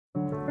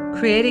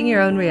Creating your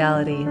own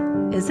reality.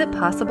 Is it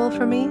possible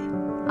for me?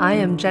 I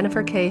am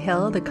Jennifer K.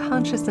 Hill, the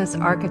Consciousness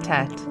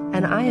Architect,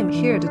 and I am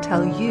here to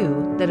tell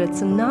you that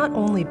it's not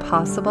only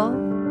possible,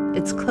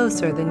 it's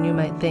closer than you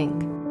might think.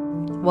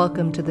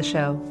 Welcome to the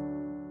show.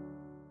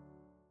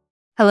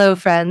 Hello,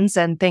 friends,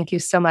 and thank you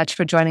so much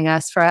for joining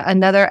us for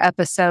another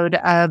episode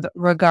of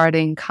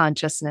Regarding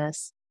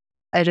Consciousness.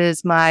 It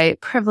is my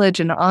privilege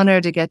and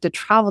honor to get to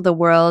travel the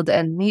world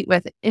and meet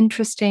with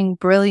interesting,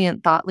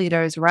 brilliant thought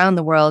leaders around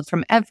the world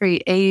from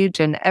every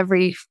age and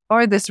every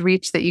farthest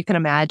reach that you can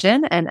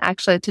imagine. And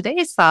actually,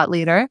 today's thought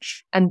leader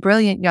and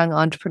brilliant young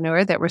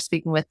entrepreneur that we're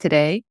speaking with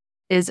today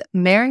is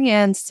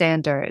Marianne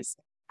Sanders.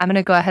 I'm going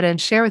to go ahead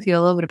and share with you a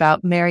little bit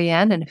about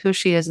Marianne and who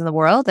she is in the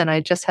world. And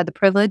I just had the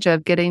privilege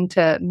of getting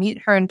to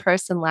meet her in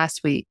person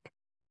last week.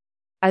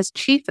 As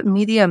Chief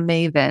Media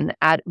Maven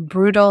at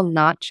Brutal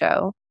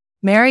Nacho,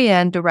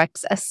 Marianne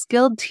directs a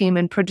skilled team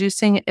in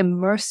producing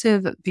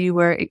immersive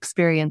viewer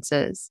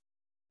experiences.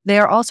 They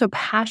are also a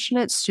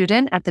passionate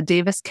student at the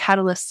Davis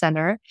Catalyst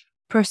Center,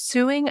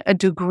 pursuing a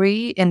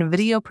degree in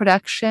video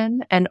production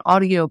and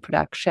audio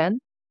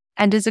production,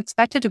 and is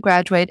expected to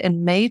graduate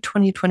in May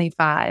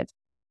 2025,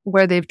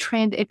 where they've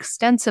trained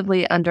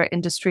extensively under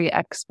industry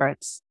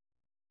experts.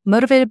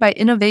 Motivated by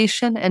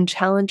innovation and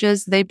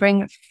challenges, they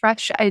bring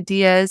fresh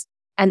ideas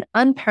and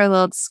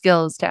unparalleled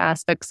skills to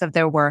aspects of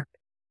their work.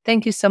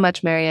 Thank you so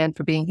much, Marianne,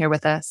 for being here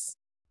with us.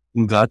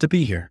 I'm glad to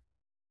be here.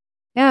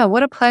 Yeah,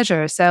 what a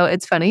pleasure. So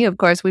it's funny, of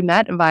course, we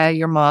met via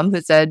your mom,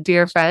 who's a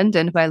dear friend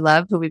and who I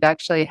love, who we've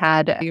actually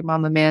had your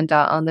mom,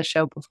 Amanda, on the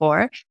show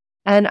before.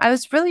 And I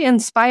was really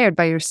inspired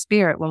by your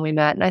spirit when we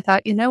met. And I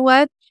thought, you know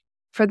what?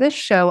 For this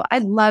show,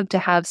 I'd love to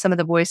have some of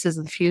the voices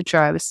of the future.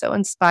 I was so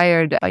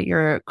inspired by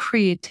your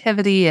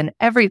creativity and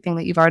everything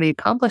that you've already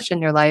accomplished in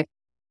your life.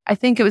 I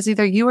think it was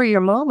either you or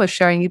your mom was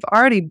sharing you've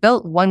already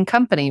built one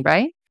company,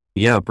 right?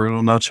 Yeah,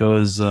 Brutal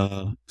Nacho is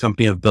a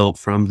company I've built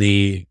from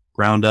the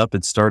ground up.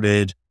 It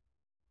started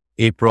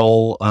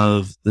April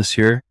of this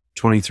year,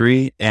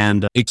 23.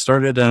 And it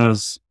started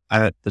as,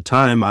 at the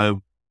time, I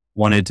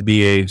wanted to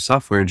be a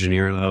software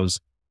engineer, and I was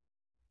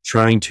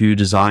trying to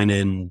design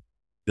and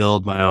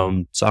build my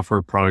own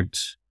software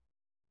product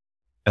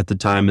at the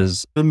time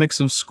as a mix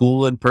of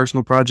school and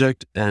personal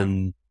project.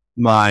 And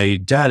my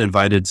dad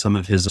invited some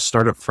of his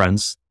startup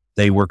friends.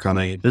 They work on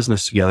a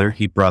business together.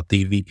 He brought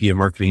the VP of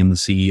marketing and the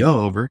CEO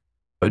over.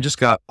 I just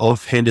got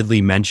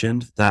offhandedly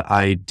mentioned that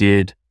I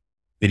did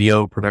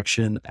video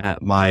production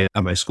at my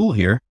school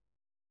here,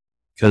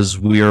 because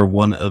we are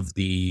one of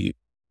the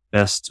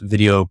best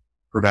video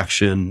 /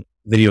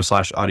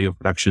 audio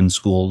production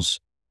schools.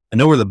 I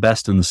know we're the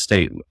best in the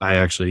state. I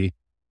actually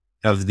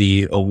have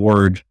the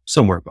award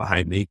somewhere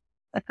behind me,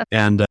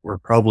 and we're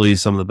probably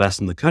some of the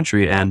best in the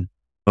country. And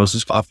I was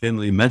just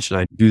offhandedly mentioned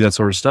I do that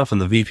sort of stuff,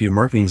 and the VP of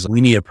marketing is, we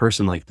need a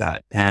person like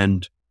that.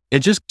 And it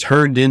just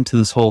turned into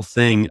this whole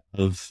thing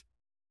of,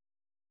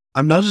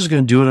 I'm not just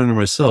going to do it under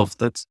myself.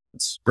 It's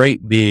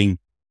great being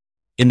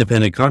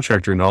independent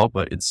contractor and all,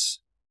 but it's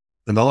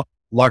a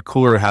lot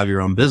cooler to have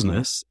your own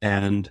business.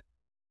 And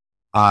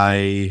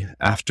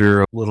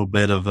after a little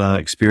bit of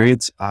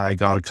experience, I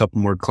got a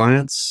couple more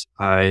clients.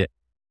 I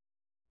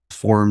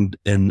formed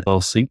an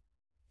LLC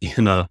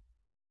in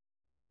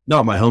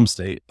not my home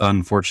state,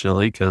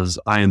 unfortunately, because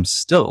I am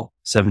still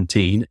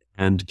 17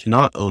 and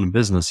cannot own a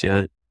business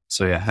yet.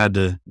 So yeah, I had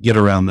to get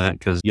around that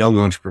because young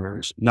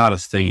entrepreneurs, not a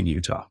thing in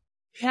Utah.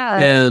 Yeah.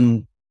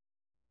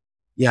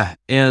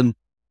 And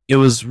it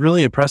was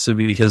really impressive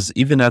because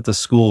even at the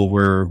school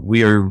where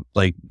we are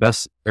like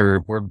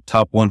we're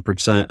top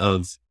 1%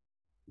 of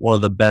one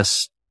of the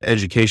best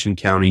education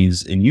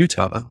counties in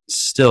Utah,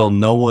 still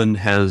no one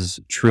has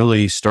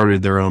truly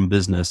started their own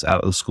business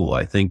out of the school.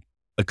 I think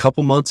a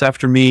couple months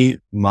after me,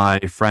 my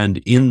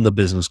friend in the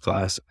business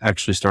class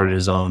actually started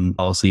his own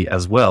LLC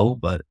as well,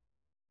 but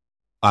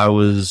I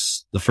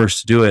was the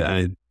first to do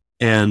it.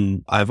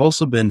 And I've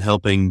also been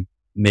helping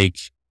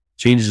make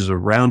changes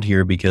around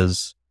here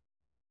because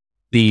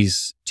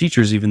these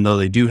teachers, even though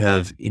they do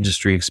have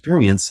industry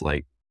experience,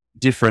 like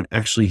different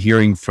actually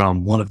hearing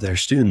from one of their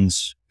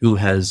students who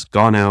has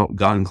gone out,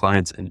 gotten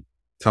clients and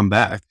come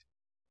back.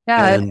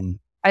 Yeah.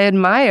 I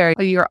admire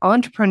your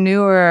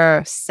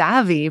entrepreneur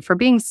savvy for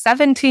being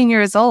 17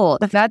 years old.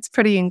 That's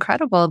pretty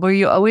incredible. Were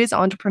you always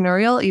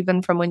entrepreneurial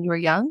even from when you were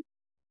young?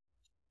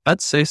 I'd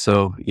say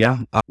so. Yeah.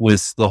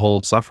 With the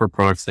whole software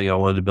products thing I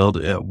wanted to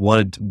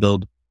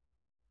build,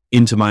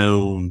 into my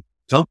own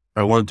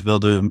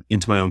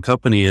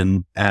company.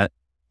 And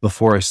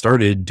before I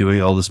started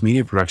doing all this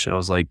media production, I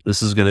was like,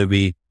 this is going to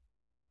be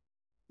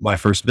my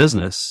first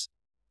business.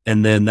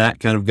 And then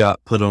that kind of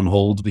got put on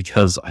hold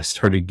because I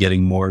started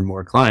getting more and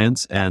more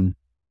clients and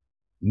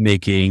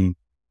making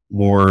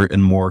more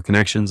and more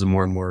connections and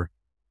more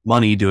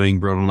money doing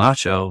Brutal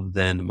Nacho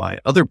than my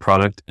other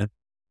product. And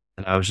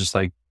I was just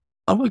like,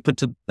 I'm going to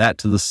put that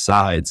to the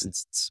side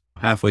since it's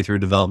halfway through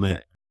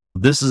development.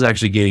 This is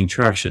actually gaining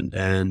traction,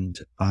 and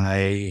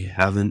I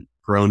haven't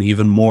grown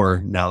even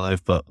more now that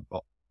I've put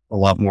a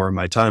lot more of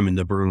my time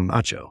into Brutal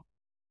Nacho.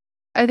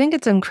 I think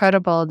it's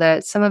incredible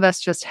that some of us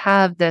just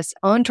have this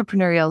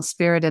entrepreneurial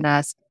spirit in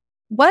us.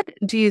 What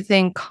do you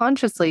think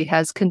consciously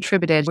has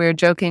contributed? We were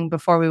joking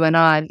before we went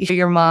on.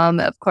 Your mom,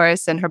 of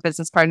course, and her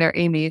business partner,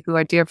 Amy, who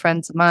are dear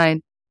friends of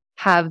mine,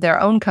 have their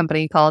own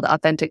company called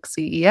Authentic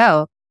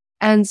CEO.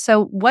 And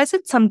so, was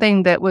it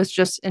something that was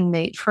just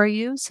innate for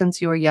you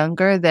since you were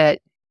younger that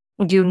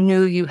you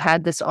knew you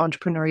had this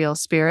entrepreneurial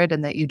spirit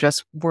and that you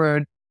just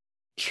were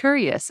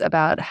curious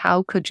about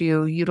how could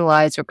you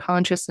utilize your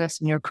consciousness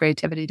and your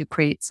creativity to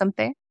create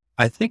something?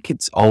 I think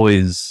it's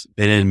always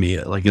been in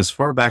me, like as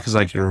far back as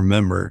I can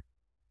remember.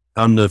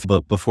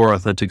 But before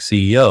Authentic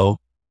CEO,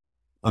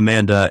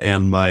 Amanda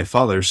and my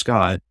father,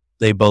 Scott,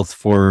 they both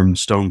formed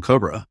Stone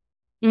Cobra,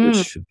 Mm,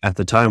 which at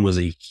the time was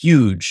a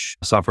huge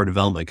software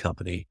development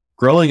company.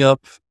 Growing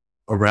up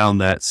around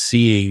that,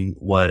 seeing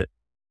what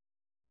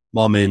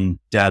mom and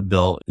dad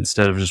built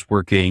instead of just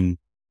working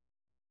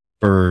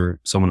for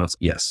someone else.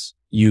 Yes,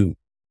 you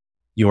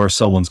are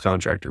someone's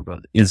contractor,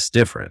 but it's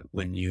different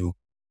when you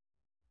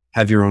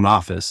have your own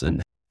office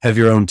and have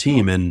your own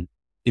team. And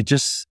it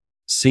just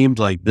seemed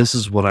like this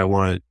is what I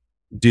want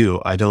to do.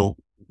 I don't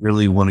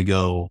really want to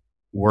go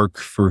work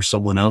for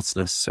someone else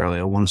necessarily.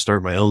 I want to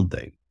start my own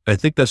thing. I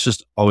think that's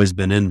just always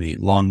been in me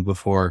long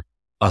before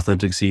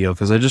Authentic CEO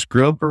because I just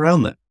grew up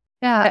around that.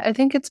 yeah, I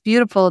think it's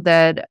beautiful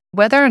that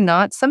whether or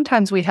not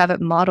sometimes we have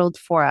it modeled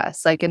for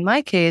us. Like in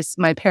my case,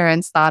 my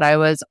parents thought I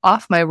was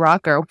off my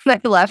rocker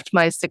when I left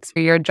my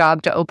 6-year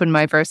job to open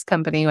my first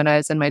company when I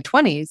was in my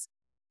 20s.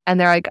 And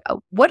they're like,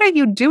 what are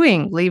you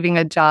doing leaving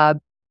a job?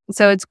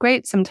 So it's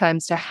great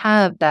sometimes to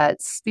have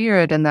that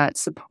spirit and that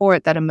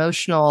support, that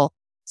emotional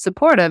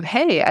support of,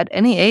 hey, at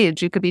any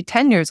age, you could be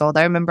 10 years old.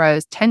 I remember I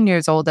was 10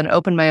 years old and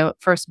opened my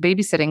first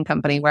babysitting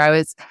company where I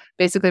was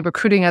basically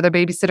recruiting other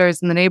babysitters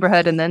in the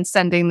neighborhood and then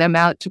sending them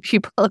out to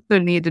people who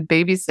needed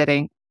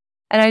babysitting.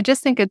 And I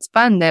just think it's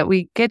fun that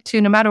we get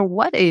to, no matter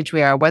what age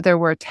we are, whether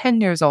we're 10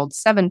 years old,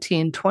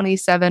 17,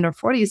 27, or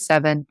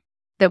 47,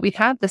 that we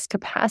have this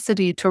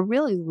capacity to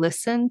really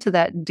listen to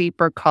that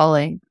deeper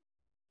calling.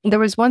 There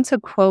was once a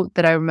quote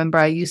that I remember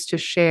I used to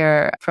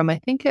share from, I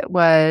think it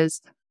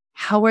was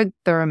Howard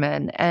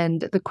Thurman.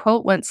 And the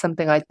quote went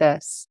something like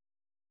this: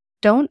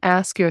 don't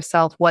ask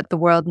yourself what the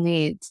world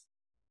needs.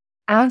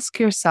 Ask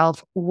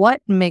yourself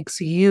what makes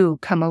you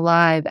come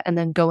alive and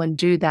then go and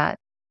do that.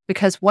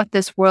 Because what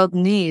this world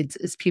needs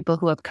is people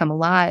who have come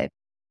alive.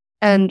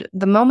 And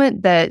the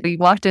moment that we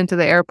walked into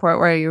the airport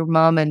where your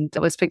mom and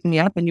was picking me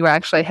up and you were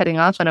actually heading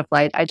off on a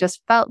flight, I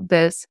just felt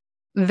this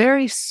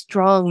very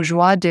strong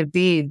joie de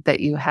vivre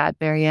that you had,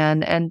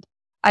 Marianne. And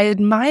I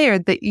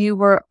admired that you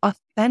were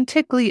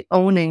authentically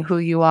owning who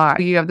you are.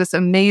 You have this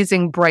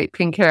amazing bright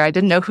pink hair. I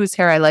didn't know whose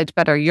hair I liked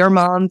better, your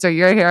mom's or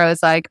your hair. I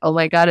was like, oh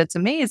my God, it's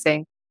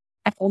amazing.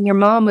 And your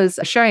mom was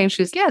sharing,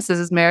 she's, yes, this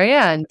is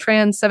Marianne,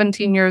 trans,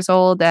 17 years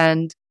old,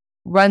 and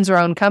runs her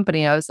own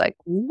company. I was like,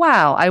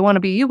 wow, I want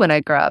to be you when I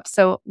grow up.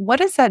 So what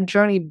has that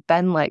journey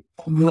been like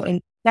for you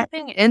in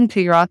stepping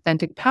into your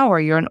authentic power?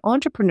 You're an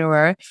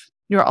entrepreneur.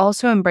 You're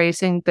also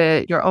embracing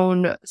your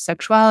own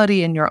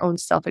sexuality and your own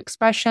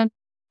self-expression.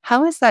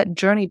 How has that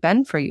journey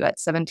been for you at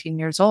 17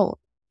 years old?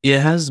 It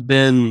has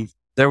been,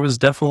 there was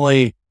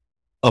definitely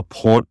a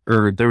point,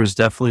 or there was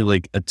definitely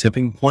like a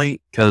tipping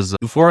point because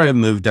before I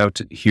moved out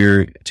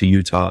here to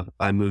Utah,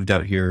 I moved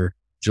out here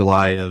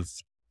July of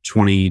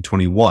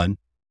 2021.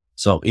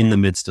 So in the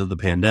midst of the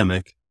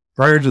pandemic.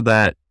 Prior to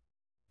that,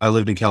 I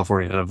lived in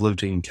California and I've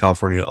lived in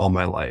California all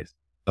my life.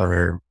 I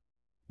was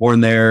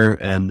born there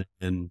and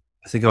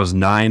I think I was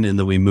 9 and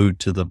then we moved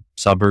to the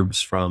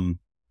suburbs from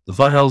the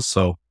foothills.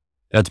 So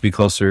I got to be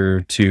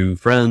closer to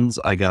friends.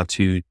 I got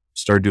to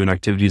start doing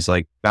activities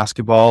like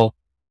basketball.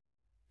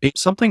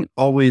 Something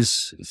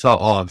always felt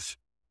off.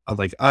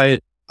 I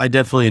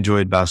definitely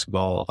enjoyed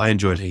basketball. I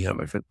enjoyed hanging out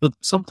with my friends, but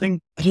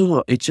something, I don't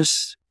know,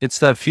 it's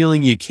that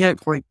feeling you can't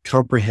quite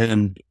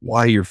comprehend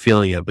why you're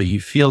feeling it, but you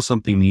feel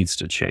something needs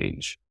to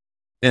change.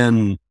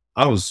 And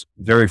I was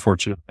very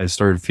fortunate. I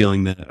started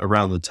feeling that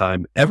around the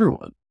time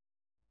everyone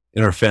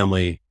in our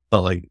family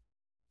felt like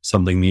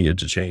something needed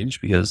to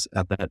change because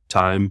at that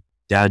time,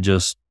 dad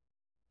just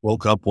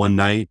woke up one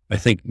night. I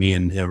think me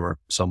and him or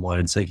someone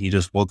had said he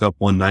just woke up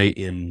one night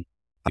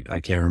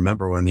I can't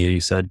remember when he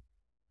said,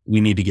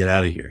 we need to get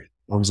out of here.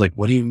 I was like,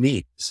 what do you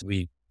mean?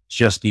 We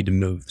just need to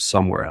move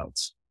somewhere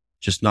else,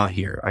 just not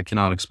here. I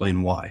cannot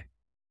explain why.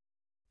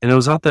 And it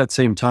was at that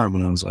same time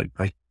when I was like,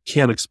 I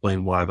can't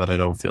explain why, but I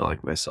don't feel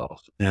like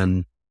myself.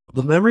 And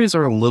the memories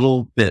are a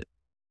little bit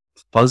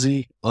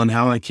fuzzy on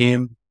how I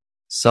came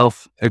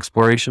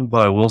self-exploration,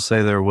 but I will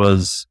say there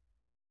was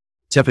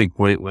a tipping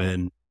point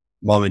when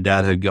mom and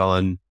dad had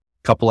gone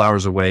a couple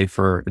hours away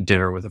for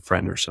dinner with a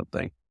friend or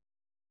something.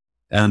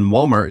 And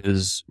Walmart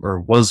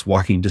was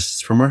walking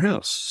distance from our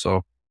house.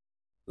 So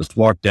just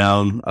walked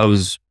down. I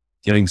was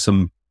getting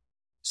some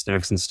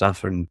snacks and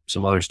stuff and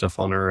some other stuff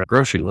on our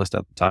grocery list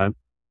at the time.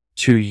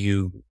 To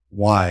you,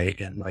 why?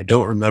 And I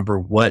don't remember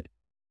what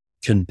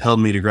compelled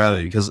me to grab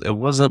it because it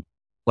wasn't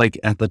like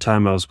at the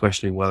time I was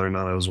questioning whether or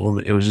not I was a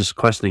woman. It was just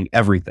questioning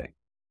everything.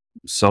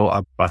 So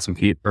I bought some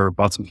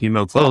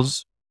female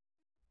clothes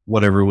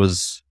whatever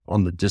was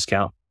on the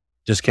discount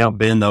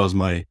bin. That was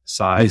my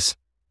size.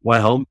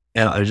 Went home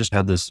and I just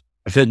had this,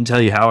 I couldn't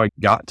tell you how I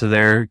got to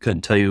there.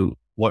 Couldn't tell you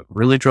what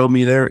really drove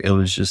me there. It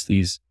was just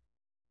these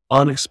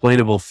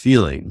unexplainable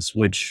feelings,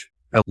 which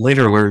I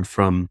later learned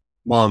from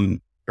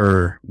mom.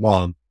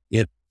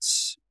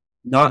 It's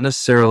not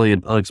necessarily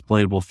an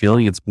unexplainable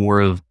feeling. It's more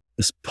of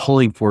this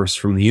pulling force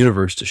from the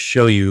universe to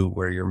show you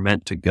where you're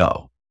meant to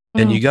go.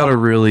 And you got to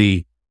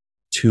really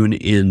tune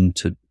in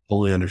to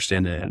fully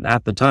understand it. And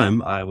at the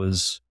time I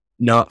was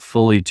not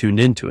fully tuned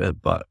into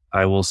it, but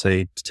I will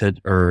say,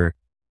 or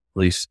at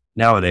least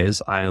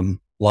nowadays, I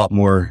am a lot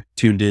more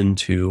tuned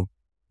into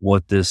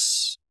what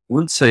this, I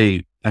wouldn't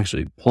say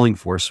actually pulling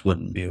force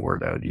wouldn't be a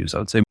word I would use. I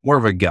would say more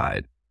of a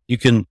guide. You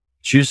can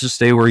choose to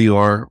stay where you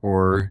are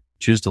or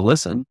choose to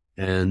listen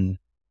and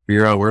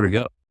figure out where to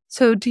go.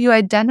 So do you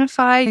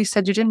identify, you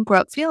said you didn't grow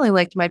up feeling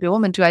like you might be a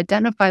woman. Do you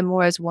identify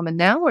more as a woman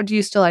now, or do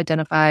you still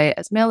identify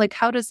as male? Like,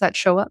 how does that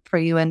show up for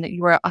you in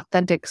your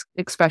authentic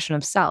expression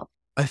of self?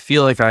 I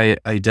feel like I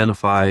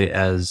identify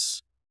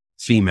as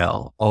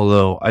female,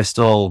 although I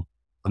still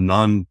a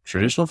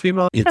non-traditional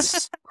female.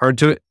 It's hard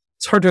to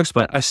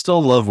explain. I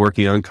still love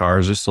working on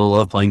cars. I still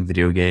love playing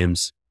video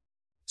games.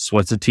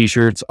 Sweats and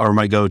t-shirts are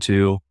my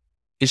go-to.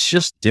 It's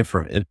just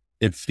different.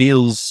 It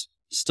feels,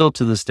 still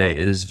to this day,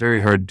 it is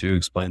very hard to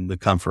explain the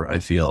comfort I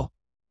feel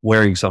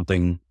wearing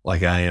something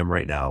like I am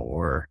right now,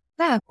 or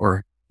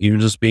even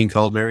just being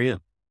called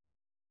Marianne.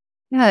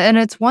 Yeah, and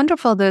it's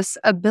wonderful, this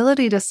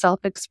ability to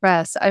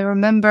self-express. I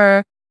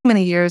remember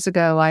many years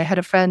ago, I had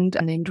a friend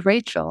named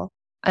Rachel,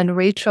 and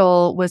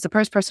Rachel was the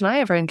first person I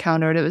ever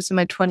encountered. It was in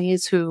my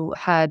 20s who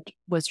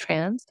was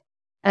trans,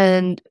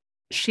 and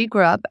she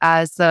grew up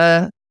as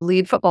the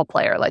lead football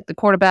player, like the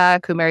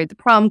quarterback who married the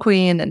prom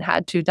queen and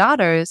had 2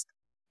 daughters.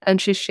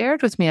 And she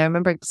shared with me, I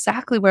remember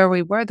exactly where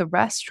we were, the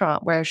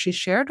restaurant, where she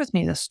shared with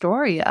me the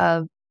story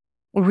of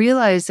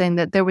realizing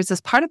that there was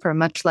this part of her,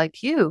 much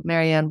like you,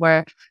 Marianne,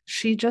 where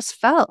she just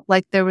felt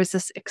like there was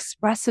this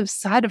expressive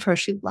side of her.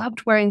 She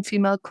loved wearing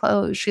female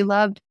clothes. She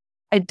loved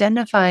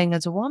identifying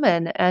as a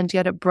woman, and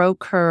yet it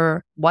broke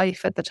her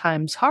wife at the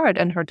time's heart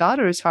and her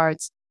daughter's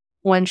hearts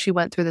when she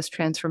went through this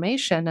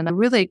transformation. And I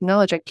really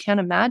acknowledge, I can't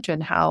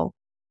imagine how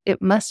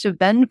it must have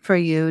been for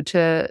you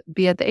to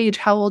be at the age.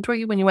 How old were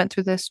you when you went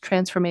through this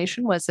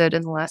transformation? Was it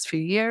in the last few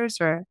years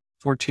or?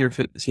 14 or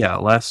 15.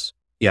 Last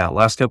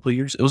couple of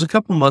years. It was a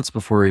couple months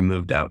before we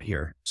moved out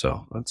here.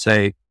 So let's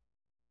say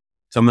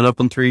coming up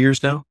on 3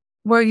 years now.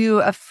 Were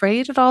you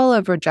afraid at all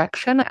of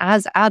rejection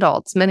as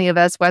adults? Many of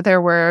us,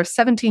 whether we're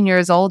 17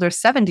 years old or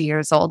 70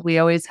 years old, we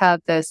always have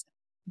this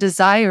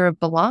desire of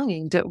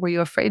belonging. Were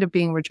you afraid of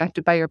being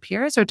rejected by your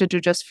peers, or did you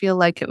just feel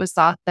like it was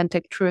the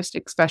authentic, truest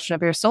expression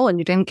of your soul and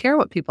you didn't care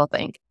what people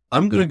think?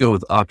 I'm going to go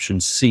with option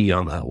C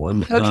on that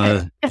one.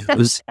 Okay.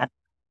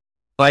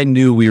 I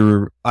knew we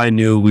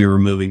were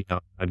moving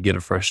out. I'd get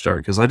a fresh start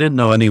because I didn't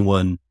know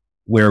anyone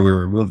where we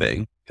were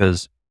moving,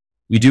 because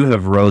we do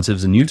have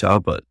relatives in Utah,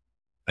 but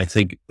I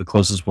think the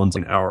closest one's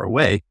an hour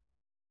away.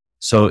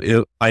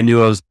 So I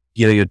knew I was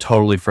getting a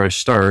totally fresh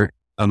start.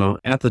 I don't know.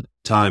 At the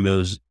time,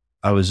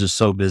 I was just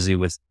so busy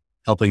with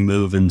helping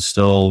move and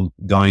still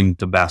going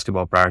to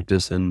basketball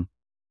practice, and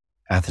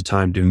at the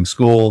time doing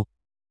school.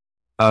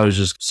 I was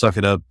just suck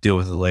it up, deal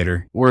with it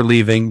later. We're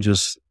leaving,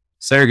 just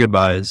say our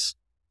goodbyes.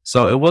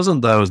 So it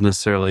wasn't that I was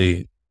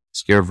necessarily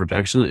scared of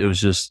rejection. It was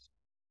just,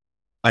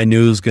 I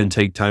knew it was going to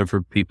take time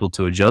for people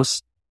to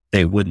adjust.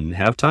 They wouldn't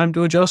have time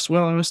to adjust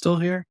while I was still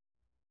here.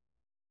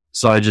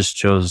 So I just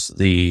chose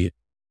the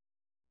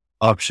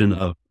option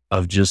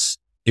of just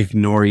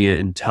ignoring it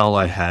until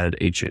I had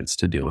a chance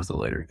to deal with it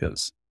later.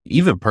 Because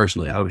even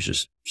personally, I was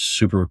just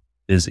super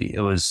busy.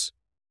 It was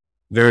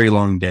very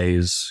long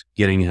days,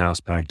 getting the house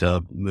packed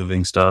up,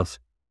 moving stuff,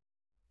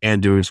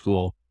 and doing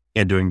school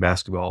and doing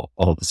basketball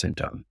all at the same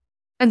time.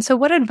 And so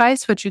what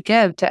advice would you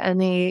give to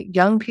any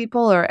young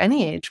people or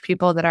any age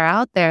people that are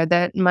out there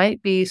that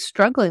might be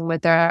struggling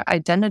with their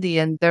identity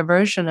and their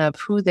version of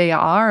who they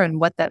are and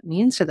what that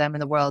means to them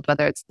in the world,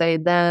 whether it's they,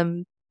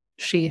 them,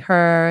 she,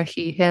 her,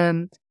 he,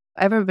 him?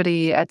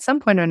 Everybody at some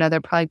point or another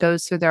probably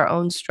goes through their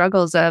own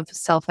struggles of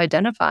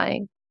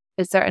self-identifying.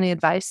 Is there any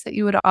advice that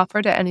you would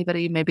offer to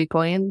anybody maybe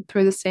going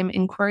through the same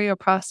inquiry or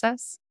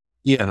process?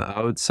 Yeah,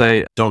 I would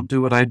say don't do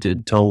what I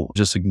did. Don't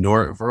just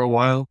ignore it for a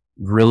while.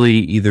 Really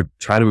either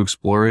try to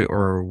explore it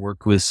or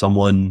work with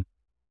someone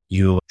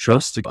you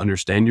trust to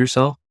understand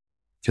yourself.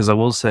 Because I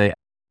will say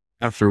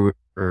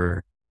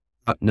or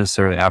not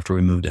necessarily after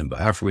we moved in, but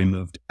after we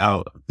moved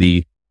out of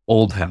the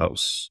old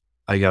house,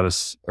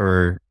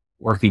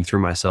 working through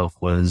myself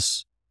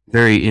was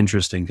very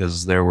interesting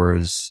because there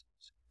was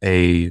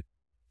a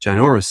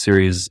ginormous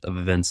series of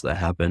events that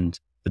happened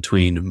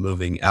between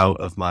moving out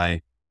of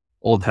my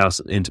old house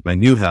into my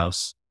new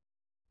house,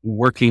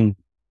 working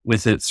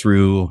with it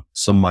through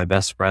some of my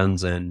best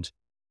friends and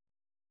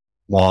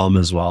mom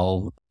as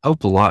well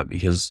helped a lot,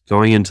 because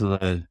going into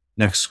the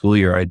next school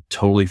year, I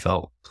totally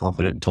felt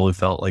confident, totally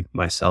felt like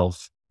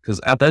myself. Because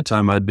at that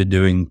time I'd been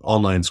doing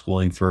online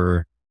schooling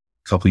for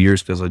a couple of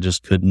years because I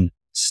just couldn't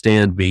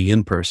stand being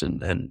in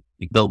person, and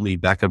it built me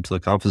back up to the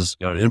confidence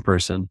going in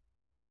person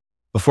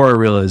before I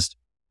realized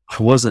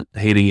I wasn't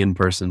hating in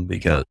person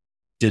because I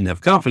didn't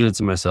have confidence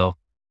in myself.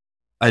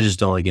 I just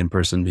don't like in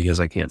person because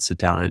I can't sit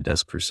down at a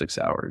desk for 6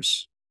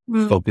 hours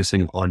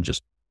focusing on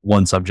just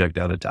one subject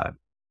at a time.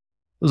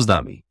 It was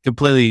not me.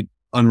 Completely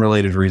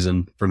unrelated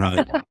reason for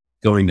not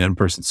going to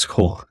in-person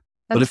school.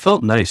 But it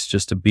felt nice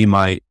just to be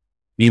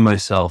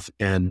myself,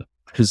 and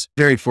I was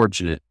very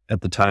fortunate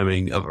at the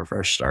timing of a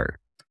fresh start.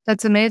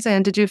 That's amazing.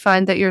 And did you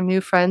find that your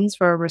new friends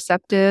were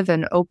receptive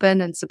and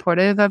open and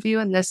supportive of you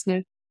in this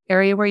new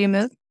area where you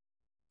moved?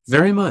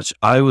 Very much.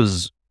 I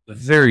was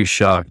very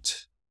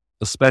shocked,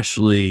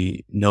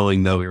 especially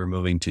knowing that we were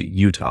moving to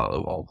Utah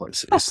of all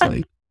places.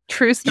 Like,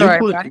 true story,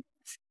 right?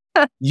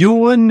 You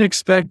wouldn't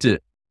expect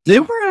it. They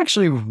were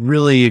actually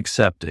really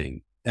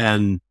accepting,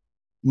 and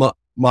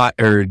my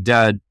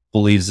dad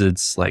believes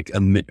it's like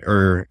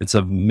it's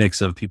a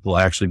mix of people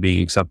actually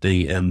being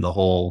accepting, and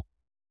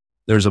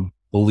there's a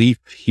belief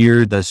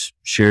here that's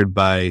shared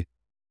by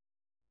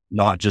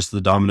not just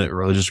the dominant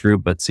religious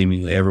group, but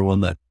seemingly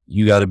everyone, that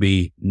you got to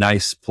be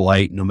nice,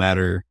 polite, no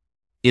matter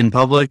in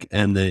public,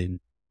 and then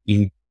you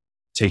can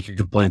take your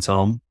complaints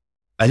home.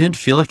 I didn't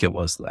feel like it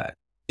was that.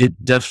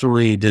 It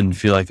definitely didn't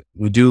feel like.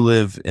 We do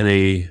live in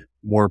a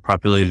more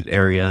populated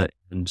area,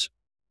 and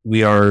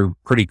we are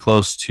pretty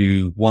close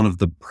to one of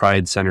the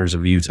pride centers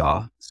of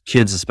Utah.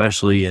 Kids,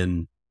 especially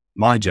in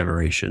my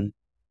generation,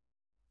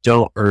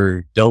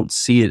 don't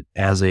see it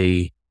as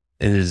it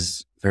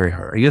is very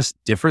hard, I guess,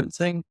 different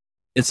thing.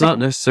 It's not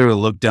necessarily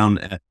looked down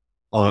at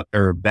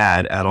or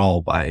bad at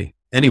all by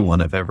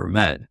anyone I've ever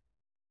met.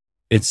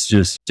 It's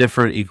just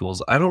different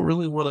equals. I don't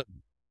really want to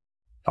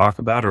talk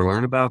about or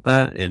learn about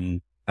that,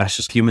 and that's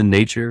just human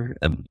nature.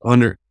 And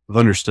I've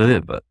understood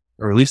it,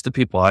 or at least the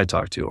people I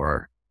talk to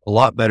are a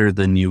lot better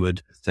than you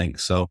would think.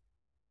 So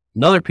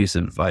another piece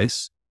of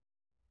advice: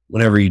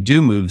 whenever you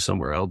do move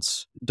somewhere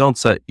else, don't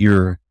set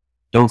your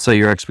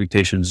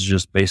expectations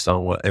just based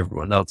on what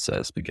everyone else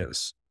says,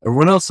 because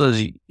everyone else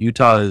says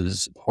Utah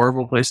is a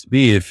horrible place to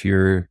be if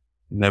you're a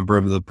member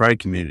of the pride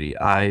community.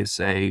 I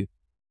say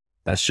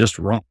that's just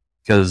wrong,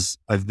 because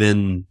I've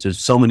been to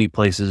so many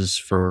places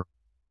for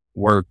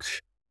work,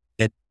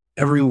 and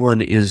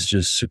everyone is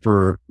just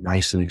super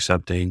nice and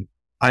accepting.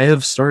 I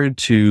have started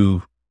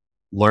to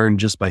learn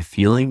just by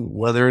feeling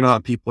whether or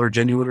not people are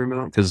genuine or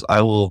not, because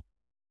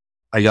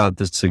I got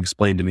this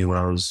explained to me when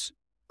I was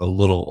a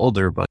little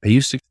older, but I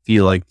used to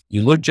feel like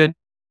you look genuine,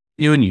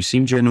 you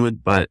seem genuine,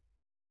 but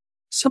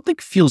something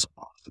feels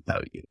off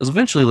about you. I was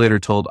eventually later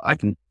told I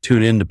can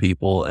tune into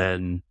people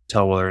and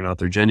tell whether or not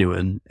they're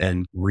genuine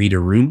and read a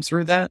room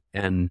through that.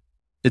 And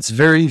it's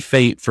very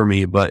faint for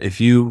me, but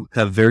if you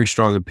have very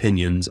strong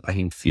opinions, I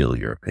can feel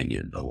your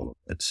opinion a little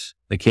bit.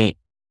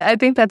 I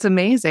think that's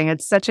amazing.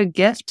 It's such a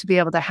gift to be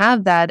able to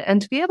have that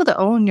and to be able to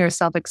own your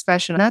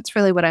self-expression. That's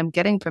really what I'm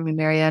getting from you,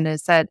 Marianne,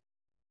 is that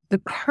the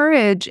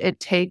courage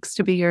it takes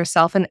to be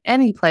yourself in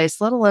any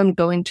place, let alone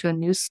going to a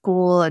new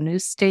school, a new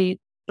state.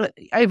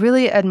 I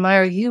really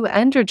admire you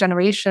and your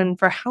generation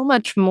for how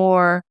much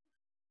more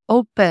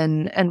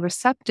open and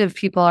receptive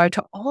people are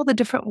to all the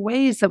different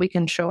ways that we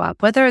can show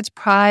up, whether it's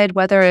pride,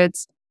 whether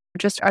it's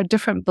just our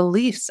different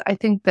beliefs. I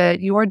think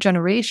that your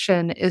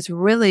generation is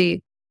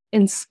really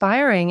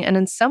inspiring and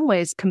in some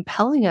ways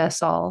compelling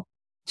us all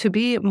to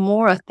be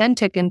more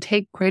authentic and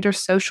take greater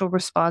social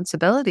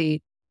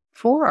responsibility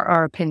for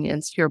our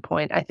opinions, to your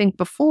point. I think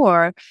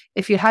before,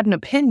 if you had an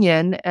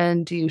opinion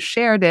and you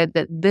shared it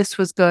that this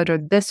was good or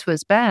this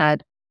was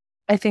bad,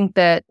 I think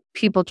that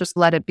people just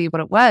let it be what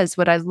it was.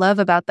 What I love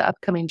about the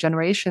upcoming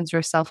generations,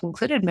 yourself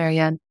included,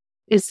 Marianne,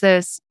 is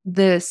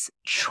this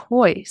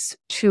choice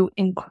to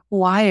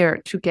inquire,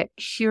 to get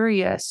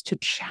curious, to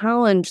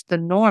challenge the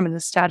norm and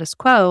the status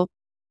quo,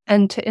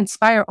 and to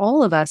inspire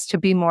all of us to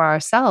be more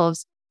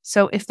ourselves.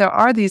 So if there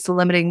are these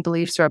limiting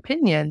beliefs or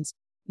opinions,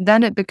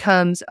 then it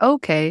becomes,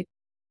 okay,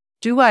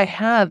 do I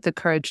have the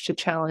courage to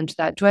challenge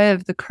that? Do I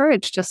have the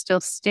courage to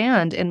still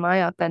stand in my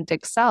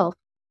authentic self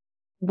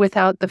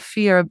without the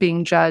fear of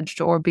being judged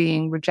or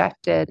being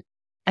rejected,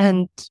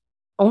 and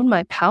own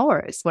my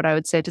power is what I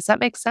would say. Does that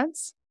make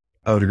sense?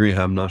 I would agree.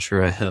 I'm not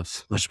sure I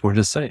have much more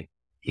to say.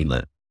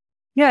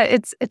 Yeah,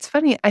 it's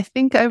funny. I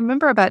think I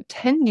remember about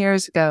 10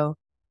 years ago,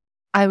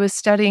 I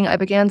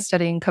began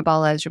studying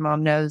Kabbalah, as your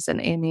mom knows, and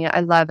Amy,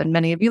 I love, and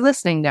many of you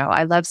listening know,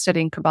 I love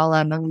studying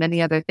Kabbalah among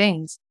many other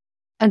things.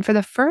 And for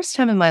the first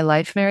time in my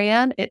life,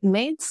 Marianne, it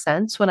made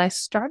sense when I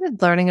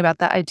started learning about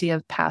the idea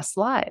of past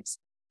lives.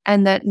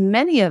 And that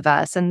many of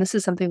us, and this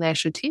is something that I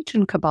should teach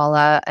in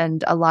Kabbalah,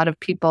 and a lot of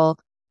people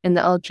in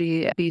the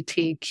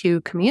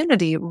LGBTQ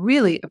community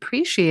really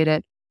appreciate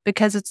it,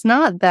 because it's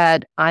not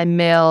that I'm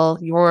male,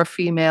 you're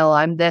female,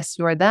 I'm this,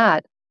 you're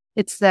that.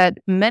 It's that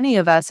many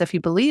of us, if you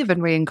believe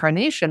in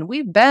reincarnation,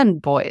 we've been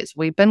boys,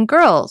 we've been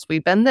girls,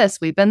 we've been this,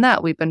 we've been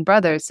that, we've been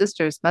brothers,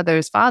 sisters,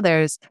 mothers,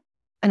 fathers.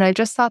 And I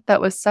just thought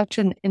that was such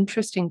an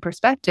interesting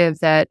perspective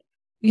that,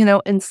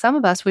 in some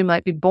of us, we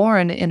might be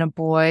born in a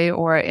boy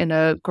or in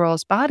a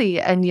girl's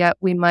body, and yet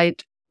we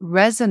might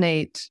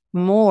resonate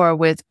more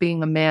with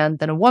being a man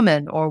than a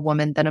woman or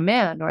woman than a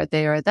man or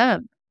they or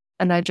them.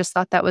 And I just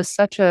thought that was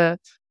such a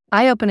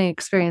eye-opening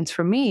experience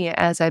for me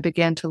as I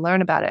began to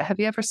learn about it. Have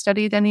you ever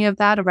studied any of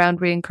that around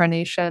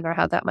reincarnation or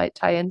how that might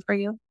tie in for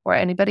you or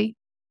anybody?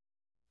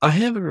 I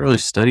haven't really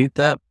studied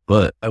that,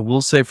 but I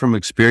will say from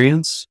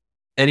experience,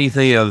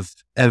 anything I've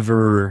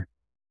ever,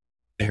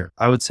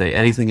 I would say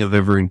anything I've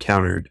ever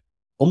encountered,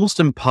 almost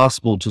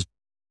impossible to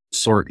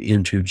sort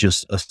into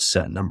just a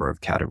set number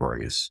of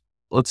categories.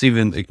 Let's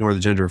even ignore the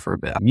gender for a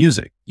bit.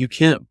 Music. You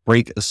can't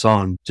break a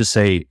song to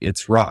say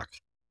it's rock.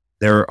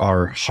 There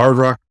are hard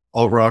rock,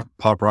 alt rock,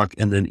 pop rock,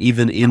 and then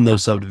even in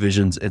those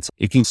subdivisions,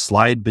 it can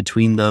slide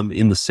between them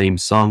in the same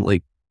song.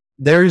 Like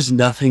there's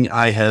nothing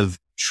I have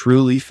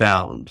truly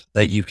found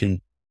that you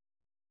can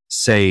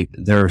say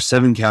there are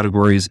 7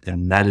 categories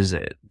and that is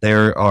it.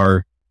 There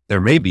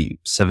may be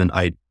 7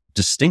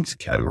 distinct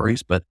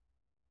categories, but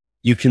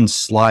you can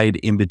slide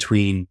in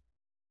between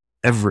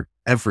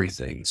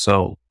everything.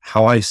 So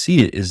how I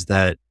see it is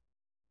that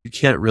you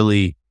can't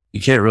really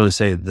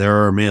say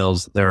there are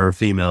males, there are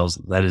females.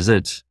 That is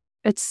it.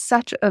 It's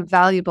such a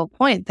valuable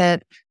point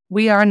that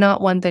we are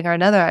not one thing or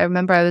another. I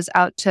remember I was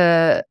out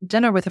to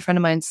dinner with a friend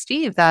of mine,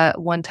 Steve, that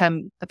one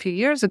time a few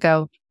years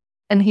ago.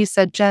 And he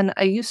said, Jen,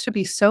 I used to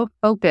be so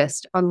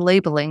focused on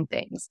labeling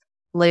things,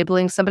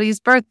 labeling somebody's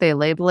birthday,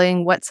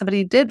 labeling what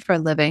somebody did for a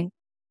living.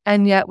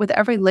 And yet with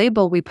every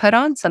label we put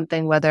on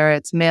something, whether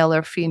it's male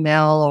or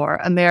female or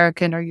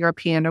American or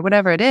European or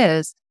whatever it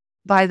is,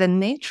 by the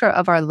nature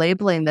of our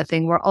labeling the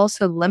thing, we're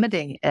also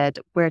limiting it,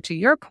 where to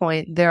your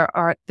point,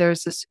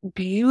 there's this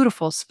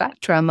beautiful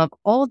spectrum of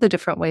all the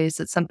different ways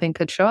that something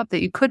could show up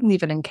that you couldn't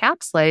even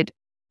encapsulate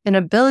in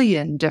a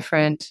billion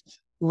different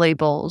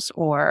labels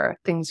or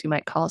things you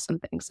might call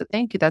something. So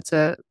thank you. That's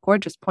a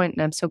gorgeous point,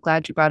 and I'm so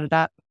glad you brought it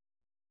up.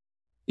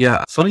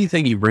 Yeah. Funny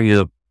thing you bring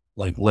up,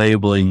 like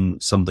labeling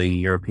something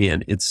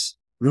European. It's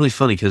really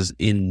funny because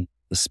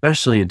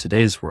especially in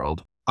today's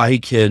world, I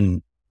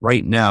can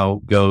right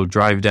now go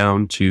drive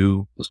down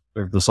to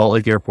the Salt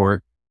Lake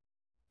airport,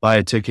 buy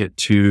a ticket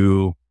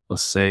to,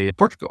 let's say,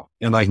 Portugal,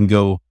 and I can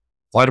go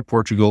fly to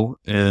Portugal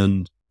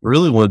and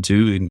really want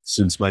to. And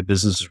since my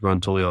business is run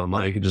totally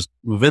online, I can just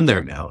move in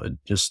there now and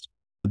just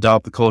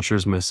adopt the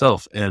cultures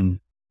myself.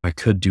 And I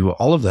could do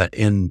all of that.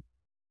 And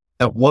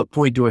at what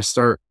point do I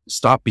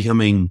stop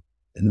becoming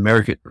an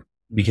American?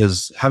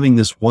 Because having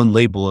this one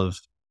label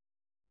of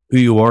who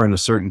you are in a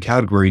certain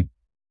category,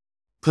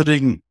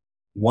 putting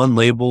one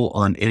label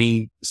on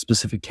any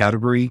specific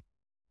category,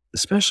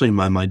 especially in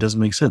my mind, doesn't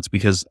make sense,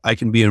 because I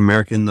can be an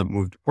American that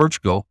moved to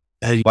Portugal.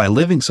 And by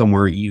living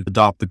somewhere, you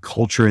adopt the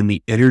culture and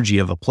the energy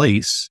of a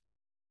place.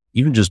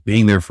 Even just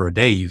being there for a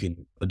day, you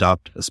can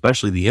adopt,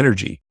 especially the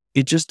energy.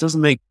 It just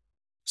doesn't make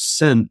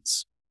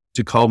sense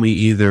to call me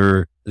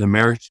either an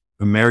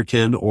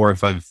American, or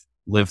if I've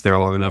lived there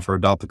long enough or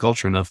adopt the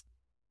culture enough,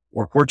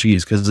 or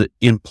Portuguese, because it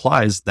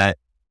implies that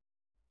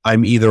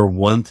I'm either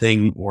one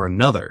thing or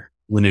another.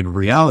 When in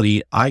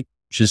reality, I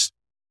just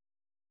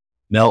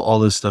melt all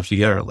this stuff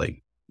together.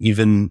 Like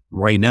even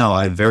right now,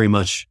 I very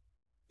much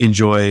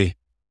enjoy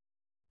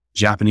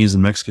Japanese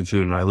and Mexican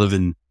food, and I live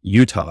in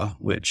Utah,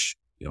 which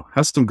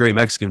has some great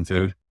Mexican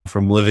food.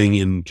 From living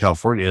in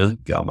California,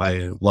 got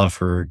my love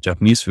for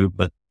Japanese food,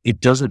 but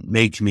it doesn't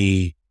make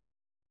me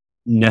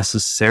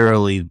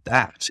necessarily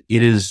that.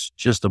 It is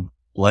just a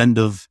blend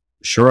of.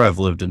 Sure, I've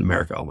lived in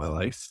America all my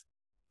life,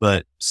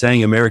 but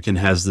saying American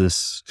has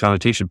this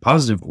connotation,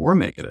 positive or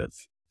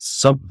negative,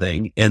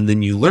 something. And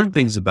then you learn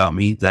things about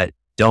me that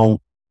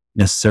don't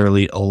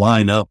necessarily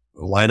line up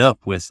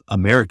with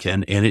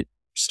American, and it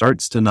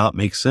starts to not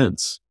make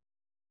sense.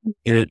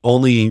 And it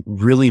only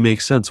really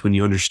makes sense when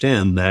you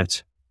understand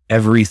that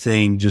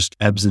everything just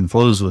ebbs and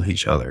flows with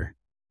each other.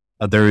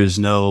 There is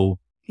no.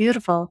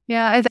 Beautiful.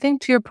 Yeah, I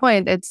think to your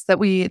point, it's that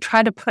we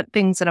try to put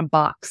things in a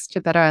box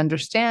to better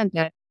understand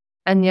it.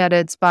 And yet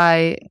it's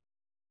by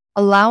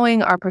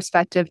allowing our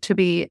perspective to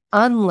be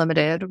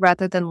unlimited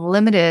rather than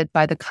limited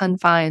by the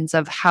confines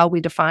of how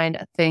we define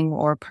a thing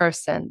or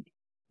person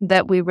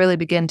that we really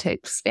begin to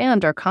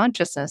expand our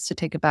consciousness, to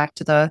take it back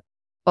to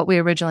what we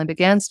originally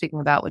began speaking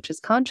about, which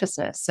is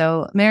consciousness.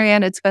 So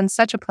Marianne, it's been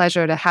such a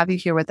pleasure to have you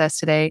here with us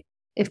today.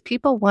 If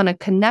people want to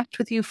connect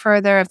with you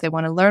further, if they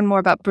want to learn more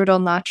about Brutal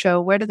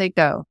Nacho, where do they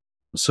go?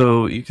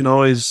 So you can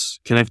always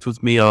connect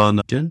with me on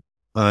LinkedIn.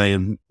 I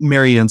am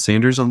Marianne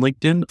Sanders on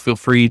LinkedIn. Feel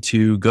free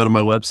to go to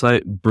my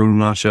website,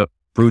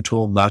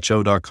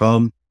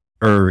 brutalnacho.com,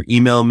 or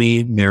email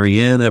me,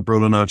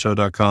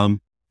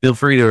 Marianne@brutalnacho.com. Feel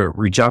free to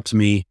reach out to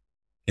me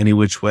any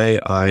which way.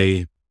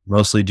 I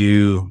mostly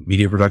do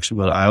media production,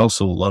 but I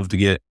also love to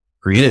get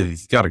creative.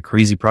 If you've got a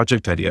crazy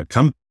project idea,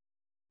 come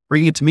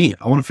bring it to me.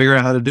 I want to figure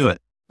out how to do it.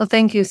 Well,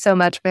 thank you so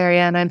much,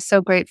 Marianne. I'm so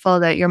grateful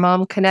that your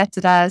mom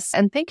connected us.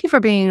 And thank you for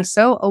being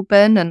so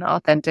open and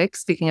authentic.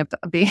 Speaking of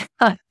being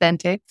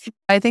authentic,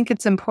 I think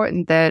it's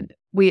important that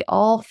we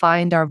all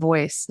find our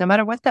voice, no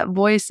matter what that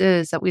voice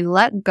is, that we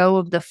let go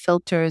of the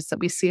filters that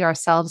we see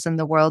ourselves in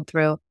the world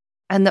through,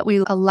 and that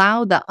we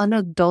allow the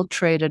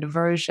unadulterated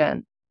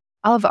version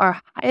of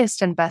our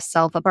highest and best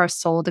self, of our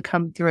soul to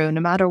come through,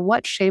 no matter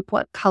what shape,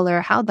 what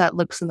color, how that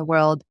looks in the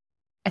world.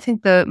 I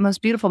think the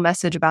most beautiful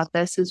message about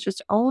this is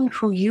just own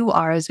who you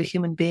are as a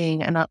human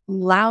being and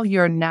allow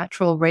your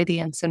natural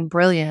radiance and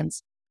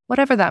brilliance,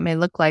 whatever that may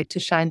look like, to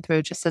shine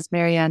through, just as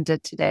Marianne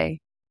did today.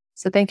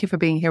 So thank you for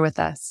being here with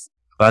us.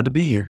 Glad to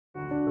be here.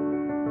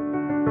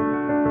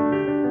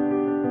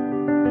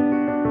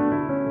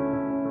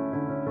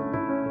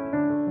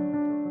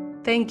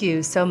 Thank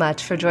you so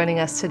much for joining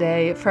us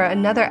today for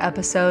another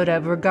episode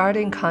of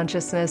Regarding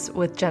Consciousness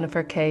with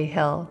Jennifer K.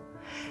 Hill.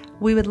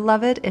 We would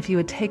love it if you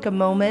would take a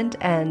moment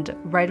and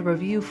write a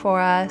review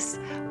for us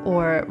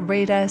or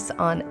rate us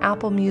on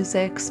Apple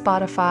Music,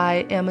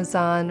 Spotify,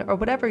 Amazon, or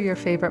whatever your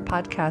favorite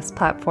podcast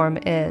platform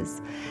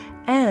is.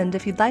 And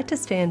if you'd like to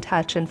stay in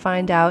touch and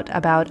find out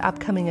about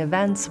upcoming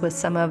events with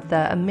some of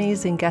the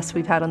amazing guests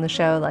we've had on the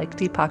show, like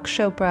Deepak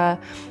Chopra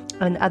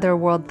and other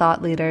world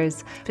thought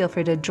leaders, feel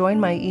free to join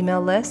my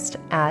email list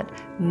at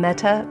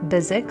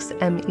metabizics,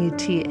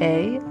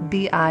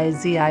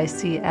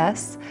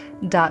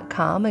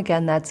 metabizics.com.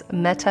 Again, that's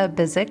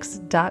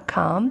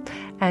metabizics.com.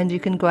 And you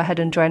can go ahead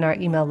and join our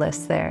email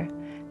list there.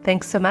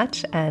 Thanks so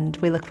much, and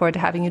we look forward to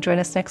having you join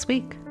us next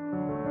week.